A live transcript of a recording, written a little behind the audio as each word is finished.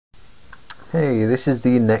Hey, this is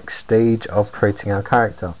the next stage of creating our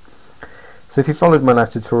character. So if you followed my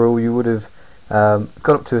last tutorial, you would have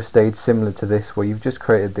got up to a stage similar to this where you've just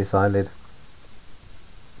created this eyelid,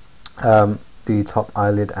 the top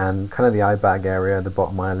eyelid and kind of the eye bag area, the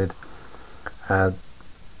bottom eyelid,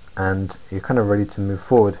 and you're kind of ready to move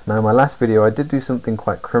forward. Now in my last video I did do something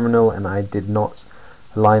quite criminal and I did not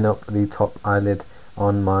line up the top eyelid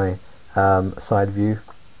on my side view.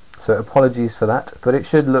 So apologies for that, but it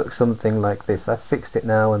should look something like this. I've fixed it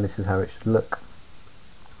now and this is how it should look.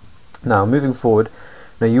 Now moving forward,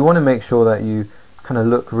 now you want to make sure that you kind of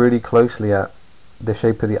look really closely at the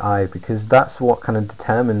shape of the eye, because that's what kind of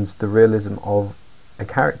determines the realism of a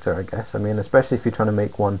character, I guess. I mean, especially if you're trying to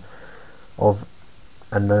make one of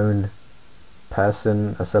a known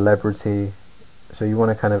person, a celebrity, so you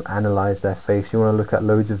want to kind of analyze their face. You want to look at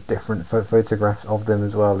loads of different photographs of them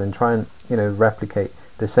as well and try and, you know, replicate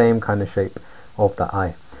the same kind of shape of that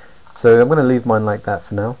eye. So I'm going to leave mine like that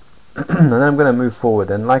for now. And then I'm going to move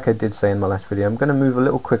forward, and like I did say in my last video, I'm going to move a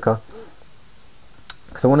little quicker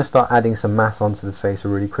because I want to start adding some mass onto the face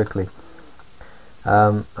really quickly,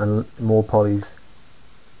 and more polys.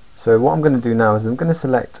 So what I'm going to do now is I'm going to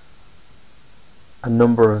select a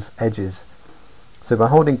number of edges. So by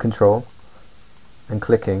holding Control and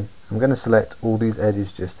clicking, I'm going to select all these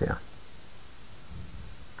edges just here.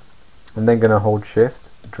 I'm then going to hold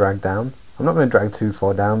Shift, drag down. I'm not going to drag too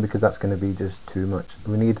far down because that's going to be just too much.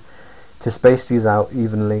 We need to space these out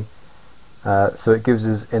evenly, so it gives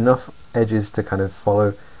us enough edges to kind of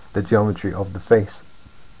follow the geometry of the face,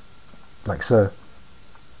 like so.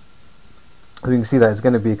 As you can see, that it's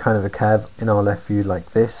going to be kind of a curve in our left view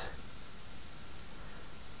like this.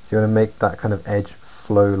 So you want to make that kind of edge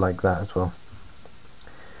flow like that as well.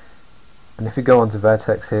 And if you go onto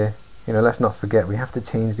vertex here, you know, let's not forget we have to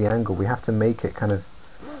change the angle. We have to make it kind of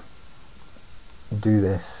do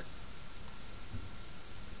this.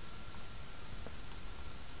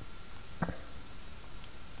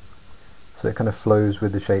 So it kind of flows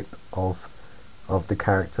with the shape of the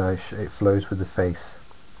character. It flows with the face.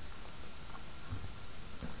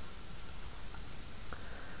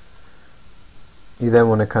 You then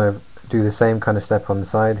want to kind of do the same kind of step on the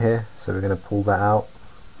side here. So we're going to pull that out.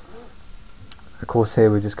 Of course here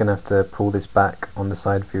we're just going to have to pull this back on the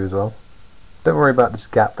side view as well. Don't worry about this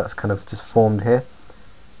gap that's kind of just formed here,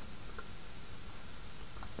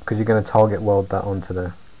 because you're going to target weld that onto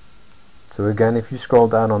there. So again, if you scroll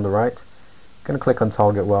down on the right, you're going to click on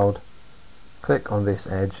target weld, click on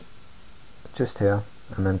this edge just here,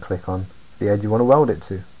 and then click on the edge you want to weld it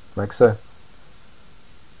to, like so.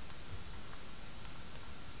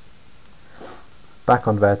 Back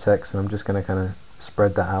on vertex, and I'm just going to kind of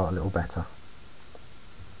spread that out a little better.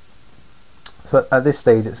 So at this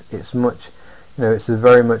stage it's much, you know, it's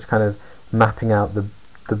very much kind of mapping out the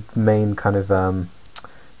main kind of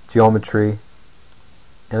geometry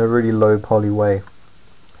in a really low poly way.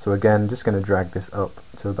 So again, just going to drag this up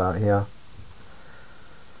to about here.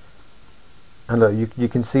 And look, you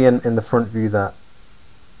can see in the front view that,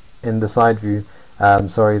 in the side view,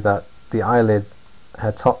 that the eyelid,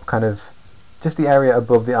 her top kind of, just the area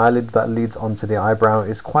above the eyelid that leads onto the eyebrow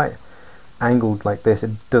is quite angled like this. It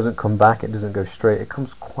doesn't come back, it doesn't go straight, it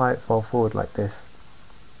comes quite far forward like this.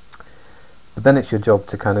 But then it's your job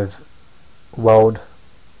to kind of weld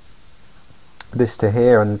this to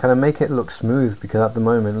here and kind of make it look smooth, because at the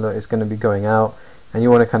moment, look, it's going to be going out and you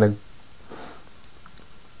want to kind of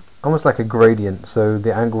almost like a gradient, so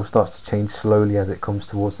the angle starts to change slowly as it comes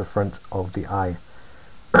towards the front of the eye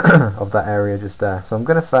of that area just there. So I'm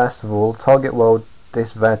going to first of all target weld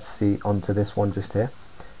this vertex onto this one just here.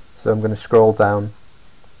 So I'm going to scroll down,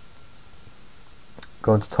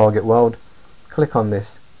 go into target weld, click on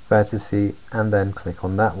this vertex and then click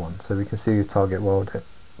on that one. So we can see we've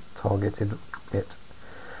targeted it.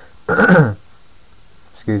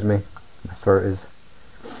 Excuse me, my throat is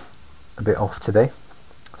a bit off today.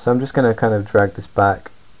 So I'm just going to kind of drag this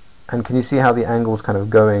back, and can you see how the angle's kind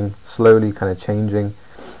of going slowly, kind of changing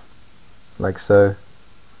like so.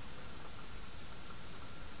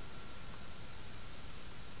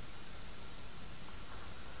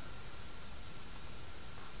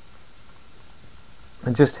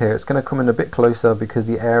 And just here it's going to come in a bit closer because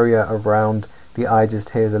the area around the eye just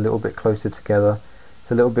here is a little bit closer together.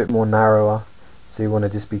 It's a little bit more narrower, so you want to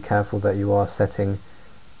just be careful that you are setting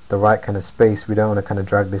the right kind of space. We don't want to kind of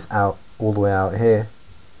drag this out all the way out here.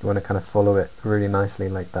 You want to kind of follow it really nicely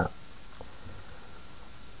like that.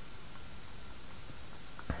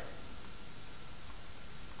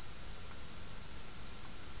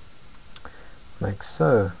 Like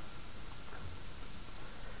so.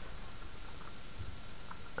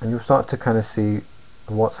 And you'll start to kind of see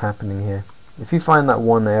what's happening here. If you find that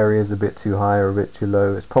one area is a bit too high or a bit too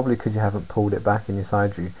low, it's probably because you haven't pulled it back in your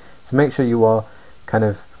side view. So make sure you are kind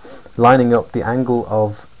of lining up the angle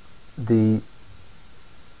of the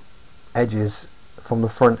edges from the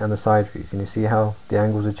front and the side view. Can you see how the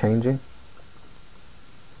angles are changing?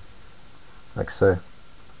 Like so.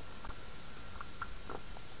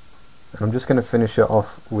 And I'm just going to finish it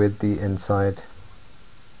off with the inside.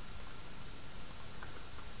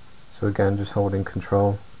 So again, just holding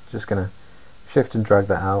control, just going to shift and drag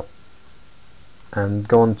that out and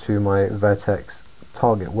go on to my vertex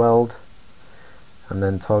target weld, and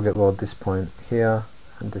then target weld this point here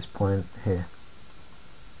and this point here.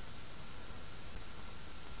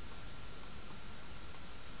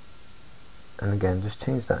 And again, just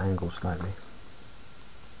change that angle slightly.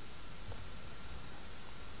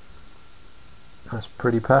 That's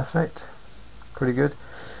pretty perfect, pretty good.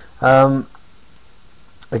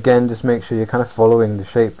 Again, just make sure you're kind of following the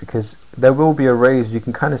shape, because there will be a raise. You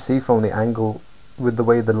can kind of see from the angle with the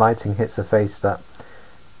way the lighting hits the face that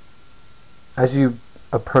as you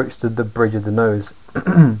approach the bridge of the nose,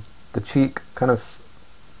 the cheek kind of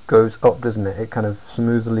goes up, doesn't it? It kind of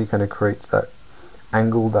smoothly kind of creates that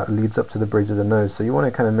angle that leads up to the bridge of the nose. So you want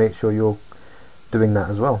to kind of make sure you're doing that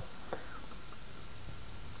as well.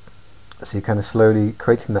 So you're kind of slowly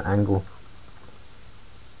creating that angle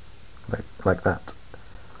like that.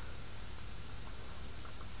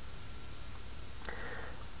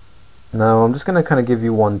 Now I'm just going to kind of give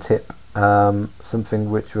you one tip,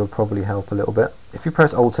 something which will probably help a little bit. If you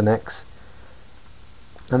press Alt and X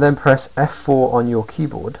and then press F4 on your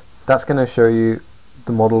keyboard, that's going to show you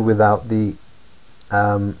the model without the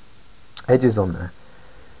edges on there.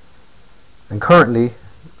 And currently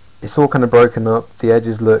it's all kind of broken up, the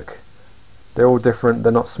edges they're all different,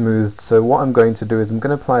 they're not smoothed. So what I'm going to do is I'm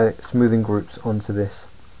going to apply smoothing groups onto this.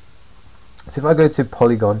 So if I go to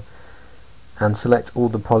polygon and select all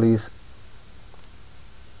the polys,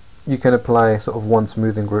 you can apply sort of one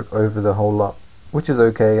smoothing group over the whole lot, which is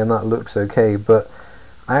okay, and that looks okay. But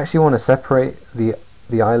I actually want to separate the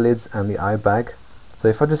eyelids and the eye bag. So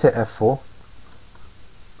if I just hit F4,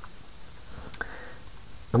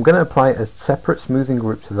 I'm going to apply a separate smoothing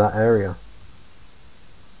group to that area.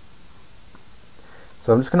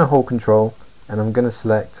 So I'm just going to hold control and I'm going to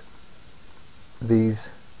select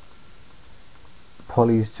these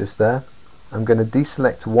polys just there. I'm going to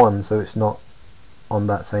deselect one so it's not on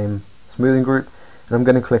that same smoothing group, and I'm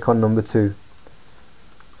going to click on number 2.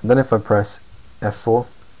 And then if I press F4,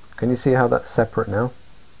 can you see how that's separate now?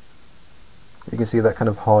 You can see that kind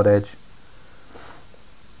of hard edge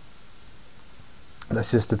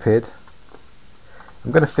that's just appeared.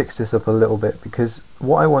 I'm going to fix this up a little bit, because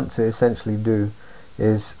what I want to essentially do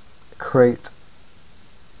is create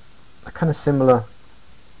a kind of similar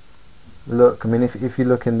look. I mean, if you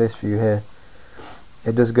look in this view here,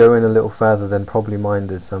 it does go in a little further than probably mine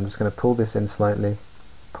does. So I'm just going to pull this in slightly,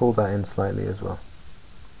 pull that in slightly as well.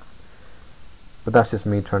 But that's just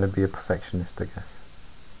me trying to be a perfectionist, I guess,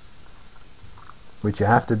 which you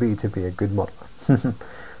have to be a good modeler.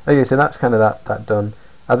 Okay, so that's kind of that done.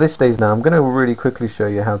 At this stage now, I'm going to really quickly show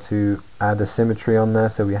you how to add a symmetry on there,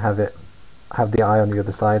 so we have the eye on the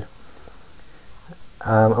other side.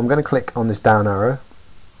 I'm going to click on this down arrow,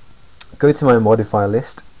 go to my modifier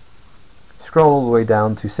list, scroll all the way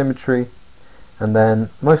down to symmetry, and then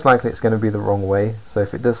most likely it's going to be the wrong way. So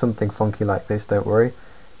if it does something funky like this, don't worry.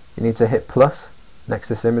 You need to hit plus next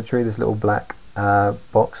to symmetry, this little black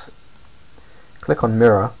box, click on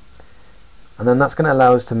mirror, and then that's going to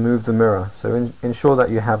allow us to move the mirror. So ensure that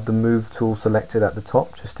you have the move tool selected at the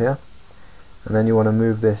top just here, and then you want to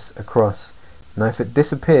move this across. Now if it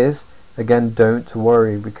disappears, again, don't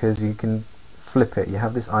worry, because you can flip it. You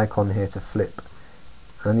have this icon here to flip,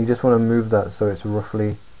 and you just want to move that so it's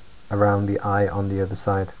roughly around the eye on the other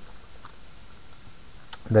side.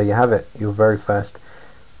 There you have it, your very first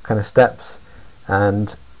kind of steps.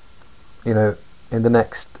 And you know, in the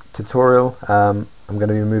next tutorial I'm going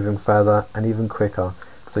to be moving further and even quicker,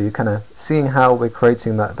 so you're kind of seeing how we're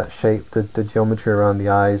creating that shape, the geometry around the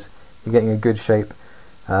eyes. You're getting a good shape,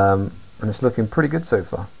 and it's looking pretty good so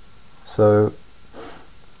far. So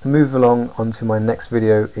move along onto my next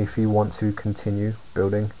video if you want to continue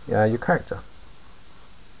building your character.